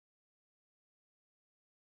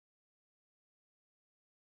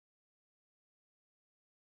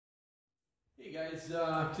Hey guys,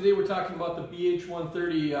 today we're talking about the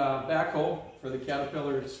BH130 backhoe for the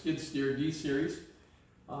Caterpillar skid steer D series.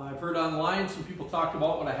 I've heard online some people talk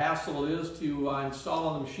about what a hassle it is to install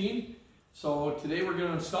on the machine. So today we're going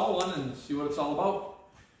to install one and see what it's all about.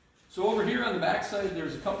 So over here on the back side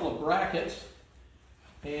there's a couple of brackets,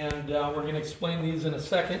 and we're going to explain these in a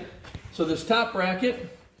second. So this top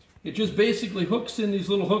bracket, it just basically hooks in these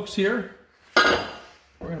little hooks here. We're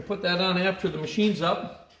going to put that on after the machine's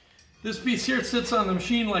up. This piece here sits on the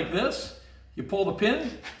machine like this. You pull the pin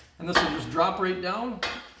and this will just drop right down.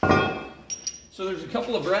 So there's a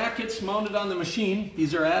couple of brackets mounted on the machine.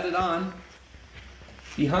 These are added on.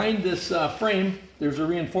 Behind this frame there's a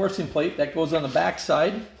reinforcing plate that goes on the back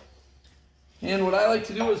side. And what I like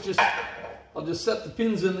to do is I'll just set the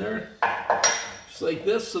pins in there just like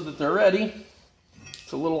this so that they're ready.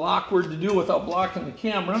 It's a little awkward to do without blocking the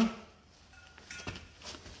camera.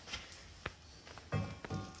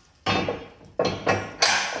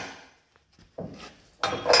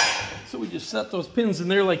 So we just set those pins in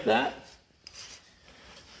there like that.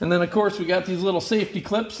 And then of course we got these little safety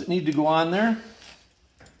clips that need to go on there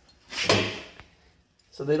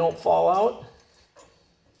so they don't fall out.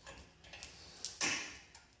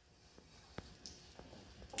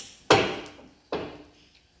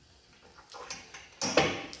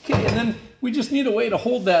 Okay, and then we just need a way to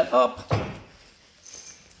hold that up.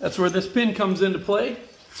 That's where this pin comes into play.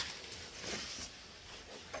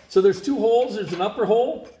 So there's two holes. There's an upper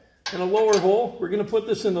hole and a lower hole. We're going to put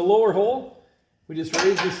this in the lower hole. We just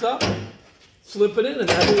raise this up, slip it in, and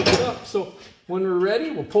that holds it up. So when we're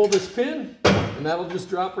ready, we'll pull this pin, and that'll just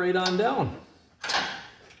drop right on down.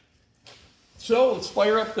 So let's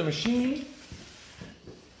fire up the machine,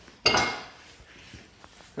 and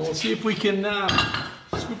we'll see if we can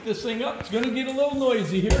scoop this thing up. It's going to get a little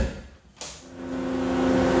noisy here.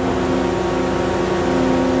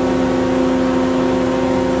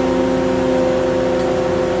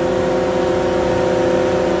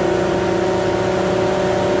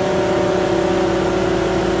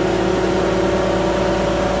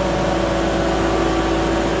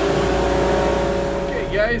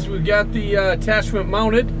 We've got the attachment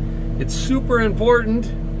mounted. It's super important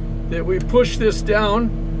that we push this down,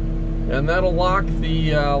 and that'll lock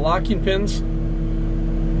the locking pins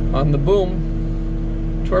on the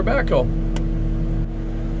boom to our backhoe.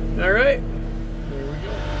 All right, there we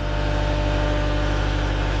go.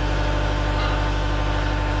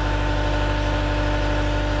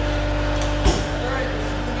 All right, this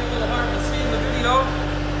is going to be a little hard to see in the video.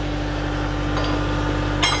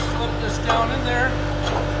 Slip this down in there.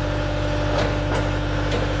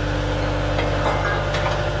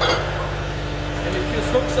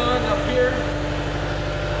 Hooks on up here.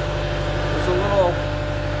 There's a little,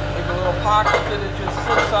 like a little pocket that it just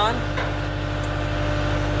sits on.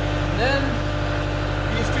 And then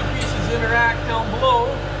these two pieces interact down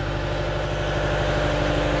below.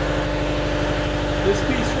 This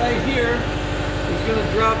piece right here is going to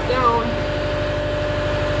drop down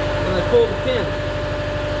when I pull the pin.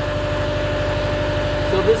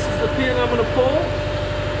 So this is the pin I'm going to pull,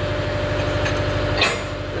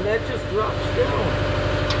 and that just drops down.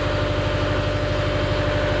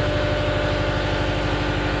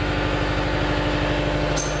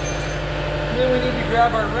 Then we need to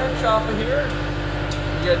grab our wrench off of here.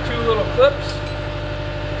 You got two little clips.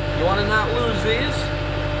 You want to not lose these.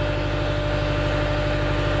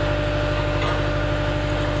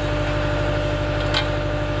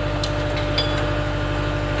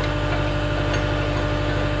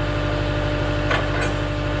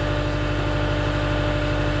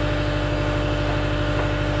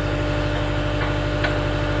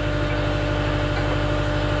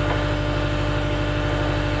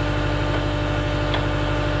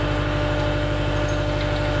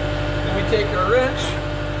 Take our wrench,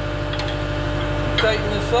 tighten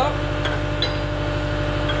this up.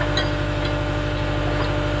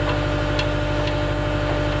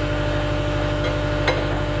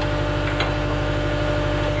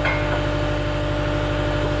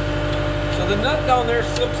 So the nut down there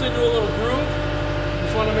slips into a little groove.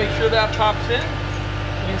 Just want to make sure that pops in.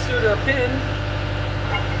 We insert our pin.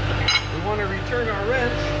 We want to return our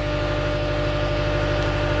wrench.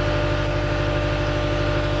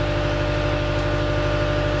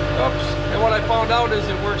 Oops. And what I found out is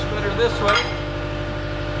it works better this way.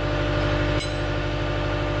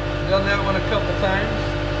 Done that one a couple times.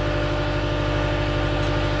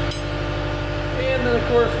 And then of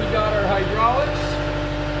course we got our hydraulics,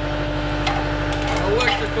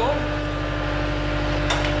 electrical,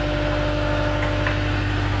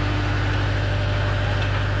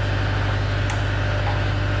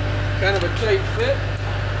 kind of a tight fit.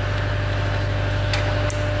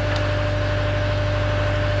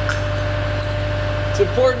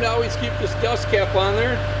 important to always keep this dust cap on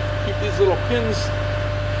there. Keep these little pins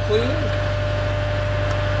clean.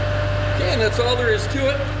 Okay, and that's all there is to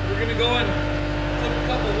it. We're going to go and flip a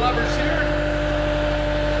couple levers here.